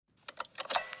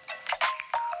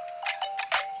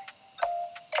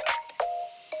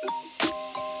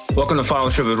Welcome to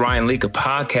Followership with Ryan Leak, a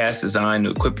podcast designed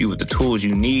to equip you with the tools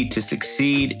you need to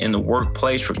succeed in the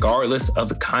workplace, regardless of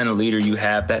the kind of leader you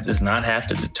have. That does not have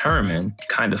to determine the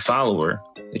kind of follower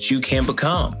that you can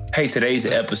become. Hey, today's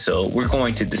episode, we're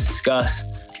going to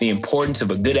discuss the importance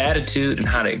of a good attitude and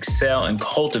how to excel and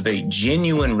cultivate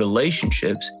genuine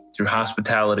relationships through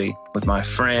hospitality with my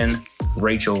friend,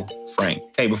 Rachel Frank.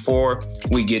 Hey, before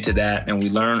we get to that and we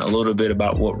learn a little bit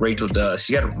about what Rachel does,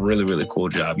 she got a really, really cool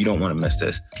job. You don't want to miss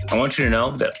this. I want you to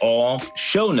know that all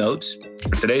show notes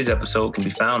for today's episode can be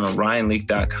found on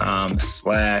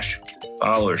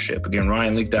ryanleak.com/followership. Again,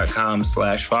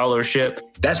 ryanleak.com/followership.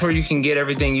 That's where you can get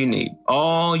everything you need.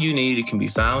 All you need, it can be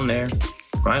found there.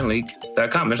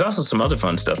 ryanleak.com. There's also some other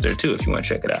fun stuff there too if you want to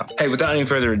check it out. Hey, without any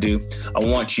further ado, I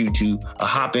want you to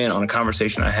hop in on a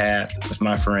conversation I had with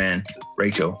my friend,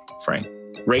 Rachel Frank.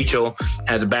 Rachel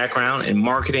has a background in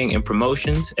marketing and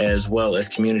promotions, as well as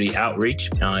community outreach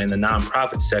in the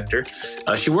nonprofit sector.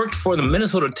 She worked for the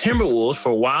Minnesota Timberwolves for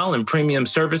a while in premium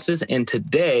services, and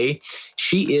today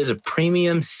she is a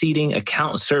premium seating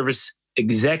account service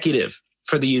executive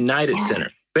for the United Center.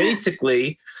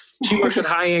 Basically, she works with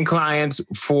high-end clients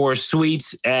for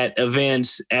suites at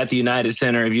events at the United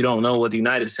Center. If you don't know what the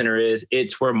United Center is,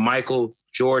 it's where Michael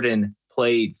Jordan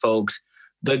played, folks,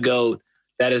 the GOAT.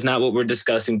 That is not what we're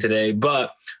discussing today.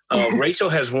 But Rachel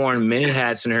has worn many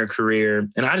hats in her career,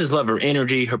 and I just love her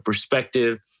energy, her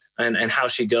perspective, and how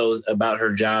she goes about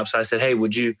her job. So I said, hey,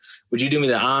 would you do me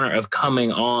the honor of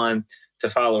coming on to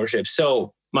Followership?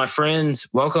 So my friends,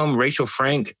 welcome Rachel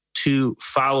Frank to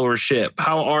Followership.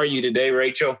 How are you today,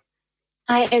 Rachel?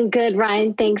 I am good,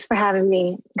 Ryan. Thanks for having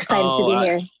me. Excited to be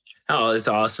here. Oh, it's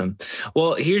awesome.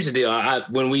 Well, here's the deal.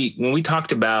 When we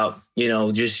talked about,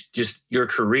 just your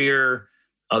career,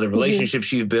 the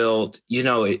relationships you've built,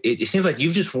 it seems like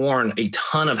you've just worn a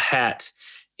ton of hats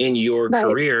in your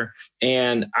career.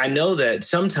 And I know that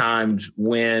sometimes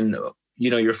when,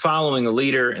 you're following a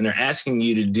leader and they're asking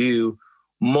you to do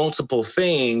multiple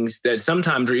things that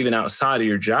sometimes are even outside of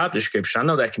your job description, I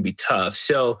know that can be tough.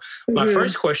 So my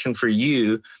first question for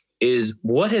you is,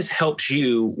 what has helped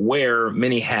you wear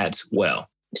many hats well?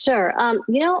 Sure. I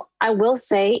will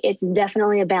say it's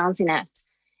definitely a balancing act,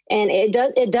 and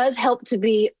it does help to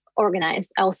be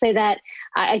organized. I will say that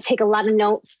I take a lot of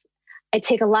notes. I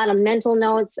take a lot of mental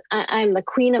notes. I'm the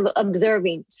queen of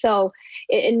observing. So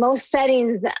in most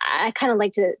settings, I kind of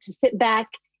like to sit back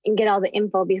and get all the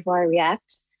info before I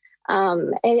react.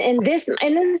 And this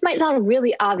might sound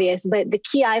really obvious, but the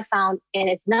key I found, and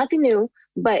it's nothing new,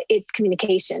 but it's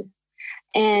communication.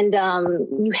 And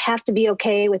you have to be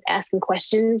okay with asking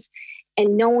questions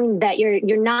and knowing that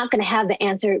you're not going to have the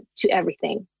answer to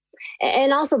everything.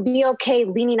 And also be okay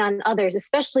leaning on others,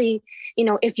 especially,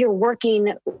 if you're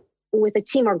working with a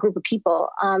team or a group of people.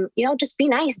 Just be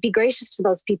nice, be gracious to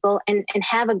those people, and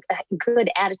have a good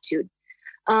attitude.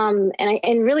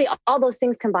 And really all those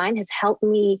things combined has helped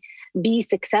me be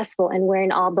successful in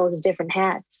wearing all those different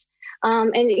hats.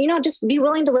 Just be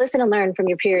willing to listen and learn from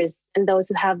your peers and those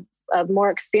who have more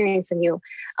experience than you.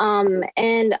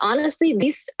 And honestly,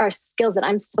 these are skills that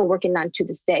I'm still working on to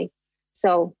this day.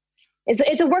 So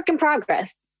it's a work in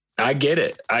progress. I get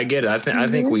it. I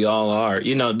think we all are.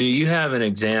 Do you have an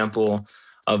example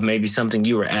of maybe something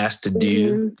you were asked to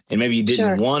do and maybe you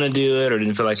didn't want to do it or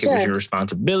didn't feel like it was your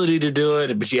responsibility to do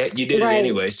it, but you did it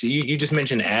anyway. So you just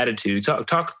mentioned attitude. Talk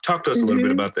to us a little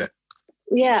bit about that.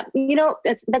 Yeah.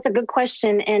 That's a good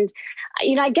question. And,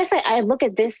 I guess I look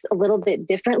at this a little bit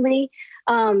differently.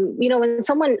 When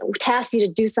someone tasks you to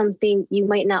do something you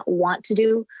might not want to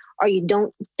do, or you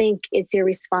don't think it's your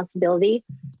responsibility,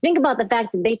 think about the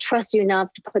fact that they trust you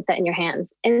enough to put that in your hands.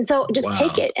 And so just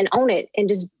take it and own it and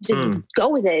just go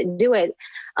with it, do it.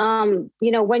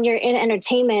 When you're in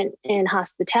entertainment and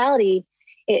hospitality,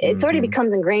 it sort of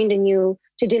becomes ingrained in you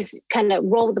to just kind of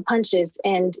roll with the punches.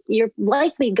 And you're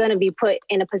likely going to be put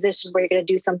in a position where you're going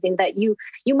to do something that you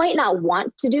might not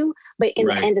want to do, but in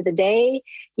the end of the day,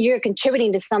 you're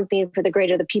contributing to something for the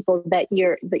greater the people that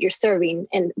you're serving.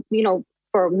 And,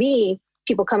 for me,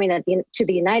 people coming to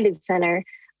the United Center,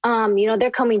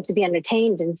 they're coming to be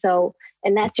entertained. And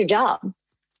that's your job.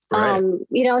 Right.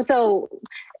 So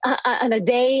on a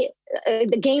day,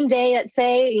 the game day, let's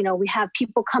say, we have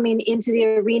people coming into the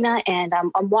arena and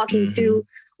I'm walking through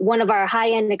one of our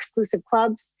high-end exclusive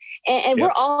clubs and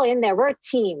we're all in there. We're a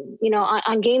team,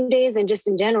 on game days and just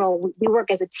in general, we work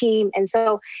as a team. And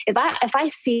so if I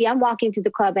see, I'm walking through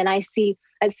the club and I see,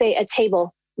 let's say, a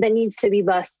table that needs to be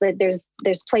bussed, that there's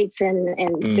plates and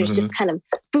there's just kind of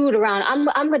food around,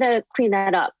 I'm going to clean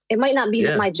that up. It might not be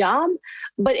my job,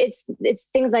 but it's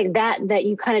things like that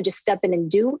you kind of just step in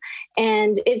and do.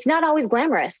 And it's not always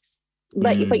glamorous.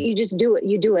 but you just do it.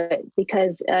 You do it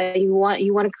because you want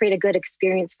to create a good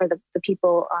experience for the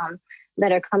people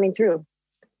that are coming through.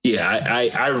 Yeah,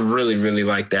 I really, really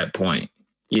like that point.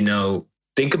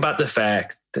 Think about the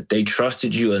fact that they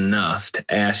trusted you enough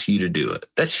to ask you to do it.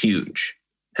 That's huge.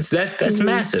 That's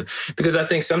massive, because I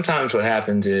think sometimes what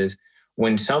happens is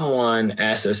when someone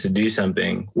asks us to do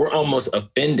something, we're almost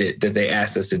offended that they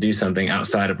asked us to do something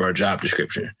outside of our job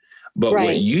description. But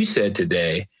what you said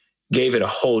today gave it a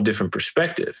whole different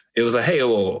perspective. It was like, hey,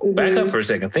 well, back up for a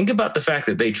second. Think about the fact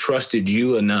that they trusted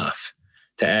you enough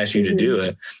to ask you to do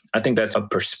it. I think that's a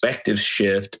perspective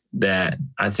shift that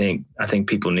I think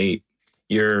people need.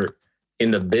 You're in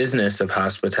the business of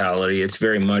hospitality. It's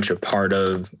very much a part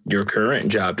of your current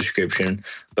job description.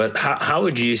 But how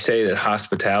would you say that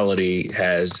hospitality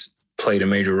has played a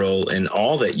major role in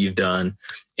all that you've done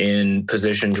in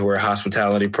positions where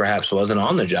hospitality perhaps wasn't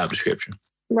on the job description?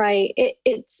 Right.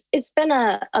 It's been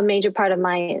a major part of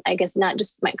my, I guess, not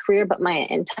just my career, but my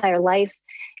entire life.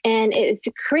 And it's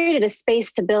created a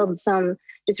space to build some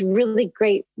just really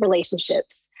great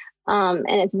relationships. And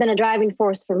it's been a driving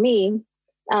force for me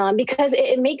because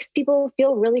it makes people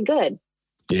feel really good.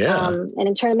 Yeah. And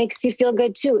in turn, it makes you feel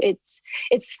good too.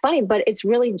 It's funny, but it's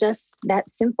really just that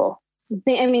simple.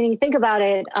 I mean, you think about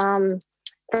it.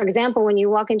 For example, when you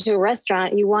walk into a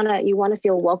restaurant, you want to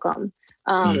feel welcome.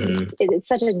 It's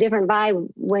such a different vibe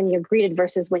when you're greeted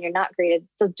versus when you're not greeted.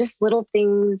 So just little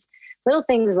things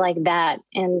like that.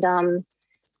 And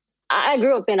I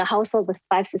grew up in a household with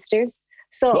 5 sisters.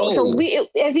 So we,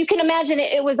 as you can imagine,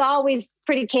 it was always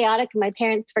pretty chaotic. My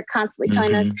parents were constantly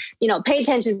telling us, pay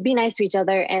attention, be nice to each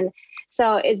other. And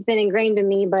so it's been ingrained in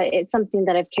me, but it's something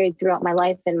that I've carried throughout my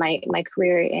life and my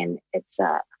career. And it's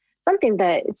something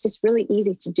that it's just really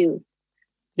easy to do.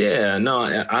 Yeah, no,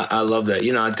 I love that.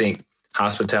 I think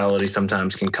hospitality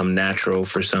sometimes can come natural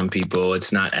for some people.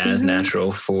 It's not as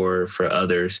natural for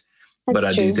others. But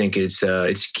I do think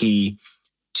it's key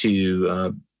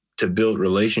to build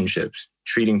relationships,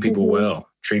 treating people well,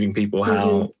 treating people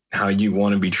how you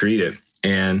want to be treated.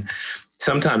 And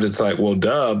sometimes it's like, well,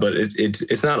 duh, but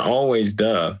it's not always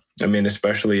duh. I mean,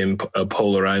 especially in a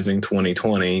polarizing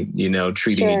 2020,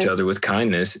 treating each other with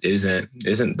kindness isn't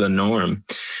the norm.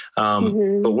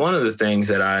 But one of the things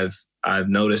that I've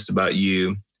noticed about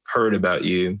you, heard about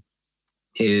you,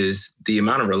 is the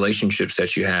amount of relationships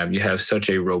that you have. You have such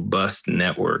a robust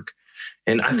network.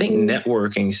 And I think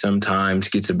networking sometimes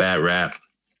gets a bad rap.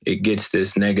 It gets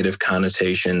this negative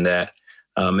connotation that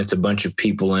it's a bunch of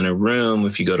people in a room.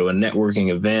 If you go to a networking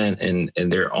event and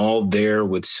they're all there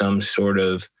with some sort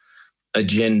of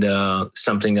agenda,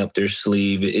 something up their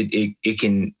sleeve, it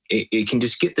can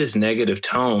just get this negative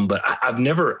tone. But I've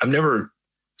never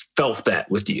felt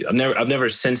that with you. I've never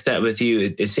sensed that with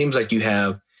you. It seems like you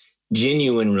have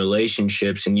genuine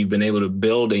relationships and you've been able to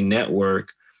build a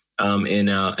network in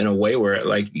a way where,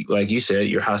 like you said,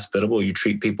 you're hospitable, you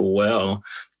treat people well.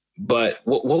 But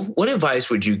what advice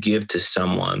would you give to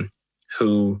someone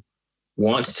who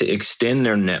wants to extend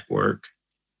their network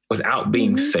without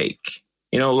being fake?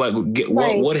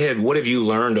 What have you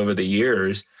learned over the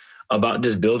years about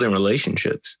just building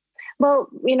relationships? Well,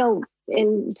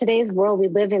 in today's world, we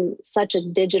live in such a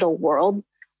digital world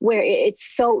where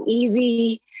it's so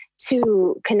easy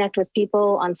to connect with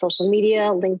people on social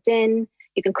media, LinkedIn.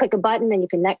 You can click a button and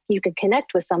you can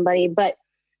connect with somebody. But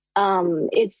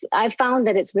I've found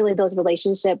that it's really those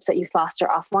relationships that you foster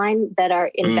offline that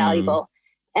are invaluable.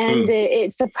 And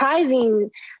it's surprising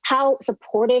how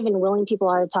supportive and willing people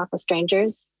are to talk with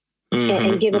strangers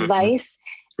and give advice.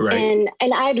 Right.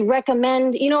 And I'd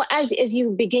recommend, as you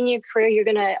begin your career, you're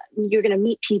gonna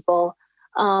meet people.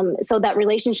 So that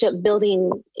relationship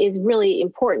building is really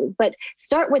important. But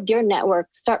start with your network.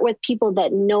 Start with people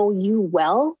that know you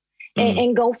well.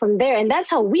 And go from there. And that's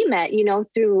how we met,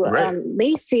 through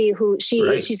Lacey, who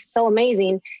she's so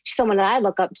amazing. She's someone that I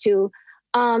look up to.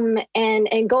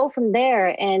 And go from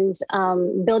there and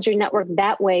build your network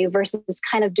that way versus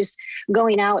kind of just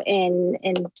going out and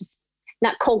just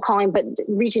not cold calling, but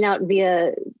reaching out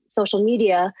via social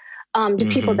media to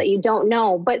people that you don't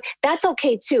know. But that's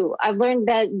okay too. I've learned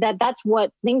that that's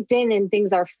what LinkedIn and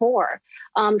things are for.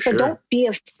 So don't be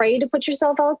afraid to put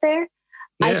yourself out there.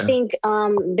 Yeah. I think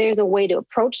there's a way to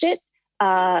approach it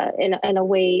in a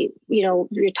way,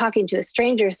 you're talking to a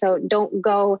stranger, so don't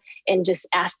go and just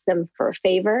ask them for a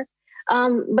favor.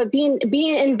 But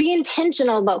be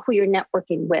intentional about who you're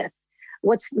networking with.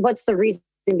 What's the reason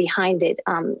behind it?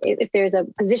 If there's a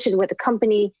position with a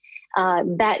company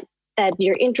that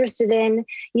you're interested in,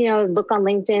 look on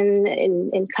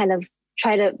LinkedIn and kind of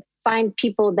try to find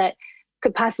people that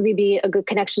could possibly be a good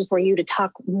connection for you to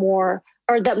talk more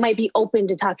or that might be open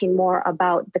to talking more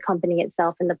about the company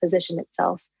itself and the position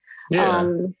itself. Yeah.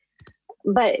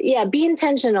 But yeah, be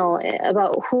intentional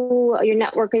about who you're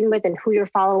networking with and who you're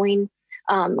following.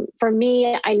 For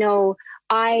me, I know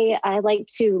I like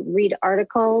to read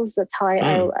articles. That's how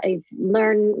I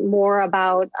learn more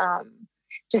about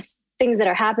just things that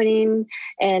are happening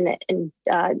and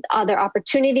other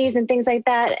opportunities and things like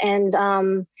that. And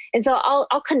so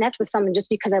I'll connect with someone just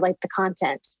because I like the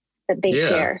content that they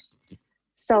share.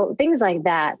 So things like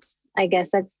that, I guess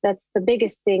that's the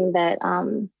biggest thing that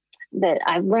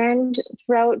I've learned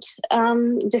throughout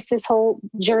just this whole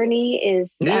journey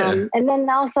is, and then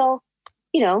also,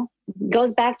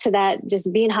 goes back to that,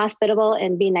 just being hospitable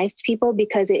and being nice to people,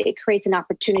 because it creates an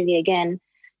opportunity again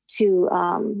to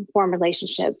form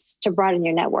relationships, to broaden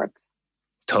your network.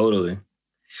 Totally.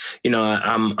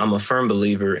 I'm a firm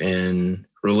believer in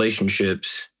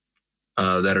relationships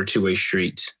that are two-way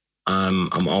streets.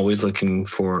 I'm always looking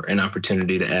for an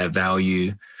opportunity to add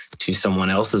value to someone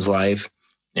else's life.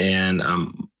 And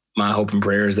my hope and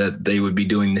prayer is that they would be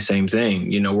doing the same thing.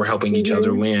 We're helping each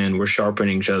other win. We're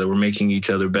sharpening each other. We're making each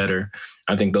other better.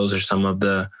 I think those are some of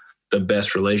the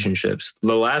best relationships.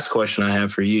 The last question I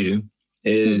have for you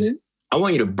is, I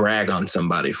want you to brag on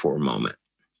somebody for a moment.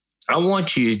 I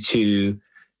want you to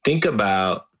think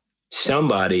about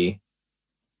somebody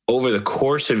over the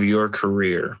course of your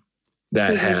career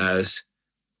that has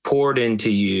poured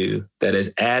into you, that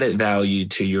has added value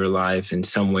to your life in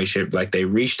some way, shape, like they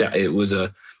reached out. It was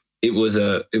a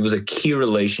key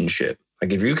relationship.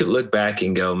 Like if you could look back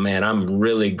and go, man, I'm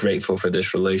really grateful for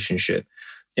this relationship.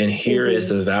 And here is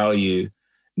the value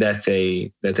that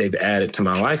they've added to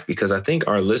my life. Because I think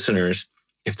our listeners,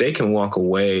 if they can walk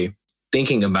away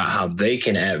thinking about how they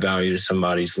can add value to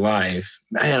somebody's life,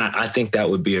 man, I think that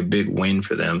would be a big win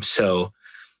for them. So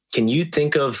can you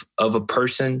think of a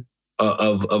person,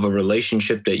 of a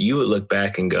relationship that you would look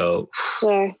back and go,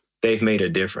 sure, they've made a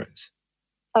difference?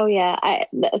 Oh yeah. I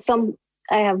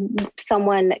have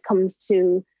someone that comes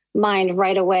to mind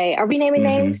right away. Are we naming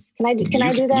names? Can I do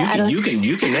that? You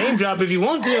can name drop if you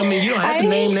want to. I mean, you don't have to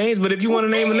name names, but if you want to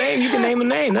name a name, you can name a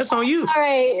name. That's on you. All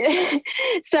right.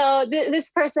 So this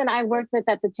person I worked with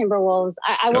at the Timberwolves,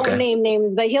 I won't name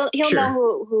names, but he'll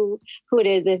know who it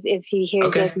is if he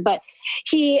hears this. But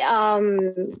he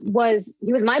was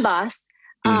my boss,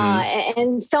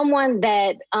 and someone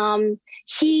that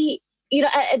he,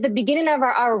 at the beginning of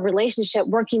our relationship,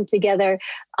 working together,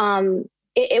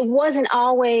 it wasn't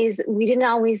always, we didn't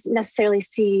always necessarily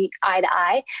see eye to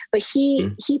eye, but he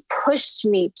pushed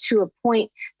me to a point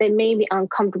that made me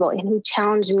uncomfortable, and he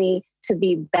challenged me to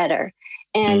be better.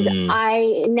 And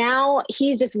now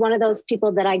he's just one of those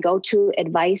people that I go to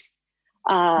advice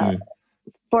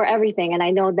for everything. And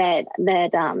I know that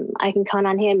I can count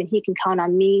on him and he can count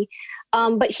on me.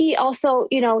 But he also,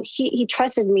 he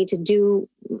trusted me to do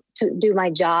my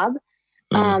job.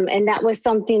 And that was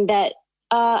something that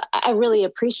I really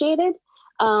appreciated,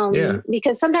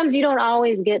 because sometimes you don't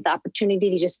always get the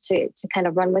opportunity to kind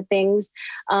of run with things.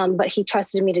 But he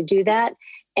trusted me to do that.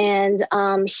 And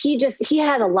he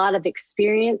had a lot of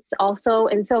experience also.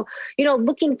 And so,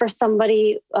 looking for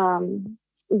somebody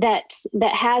that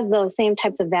has those same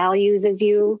types of values as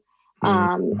you,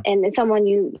 and someone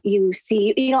you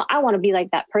see, I want to be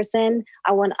like that person.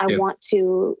 I want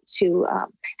to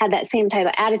have that same type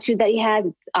of attitude that he had.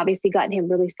 It's obviously gotten him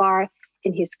really far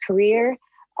in his career.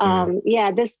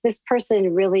 This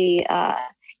person really,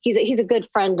 he's a good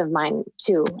friend of mine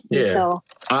too. Yeah. So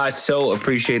I so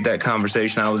appreciate that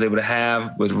conversation I was able to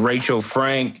have with Rachel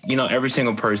Frank. Every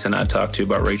single person I talk to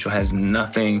about Rachel has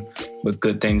nothing but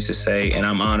good things to say. And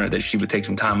I'm honored that she would take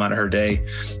some time out of her day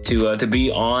to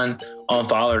be on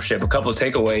Followership. A couple of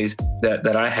takeaways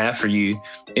that I have for you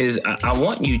is I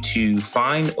want you to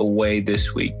find a way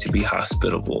this week to be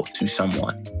hospitable to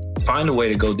someone. Find a way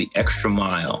to go the extra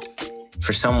mile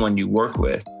for someone you work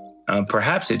with.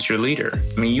 Perhaps it's your leader.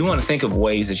 I mean, you want to think of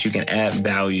ways that you can add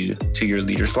value to your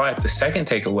leader's life. The second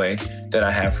takeaway that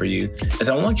I have for you is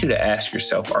I want you to ask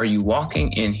yourself, are you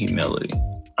walking in humility?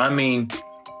 I mean,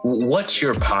 what's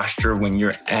your posture when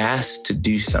you're asked to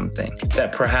do something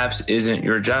that perhaps isn't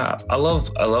your job? I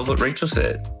love what Rachel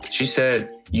said. She said,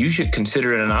 you should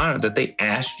consider it an honor that they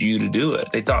asked you to do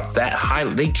it. They thought that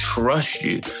highly, they trust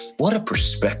you. What a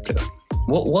perspective.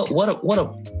 What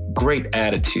a great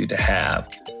attitude to have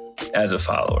as a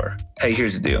follower. Hey,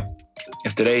 here's the deal.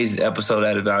 If today's episode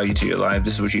added value to your life,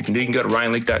 this is what you can do. You can go to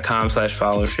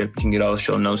ryanleak.com/followership. You can get all the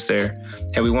show notes there.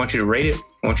 Hey, we want you to rate it.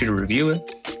 We want you to review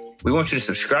it. We want you to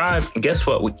subscribe. And guess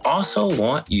what? We also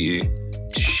want you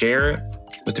to share it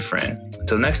with a friend.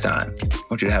 Until next time, I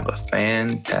want you to have a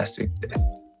fantastic day.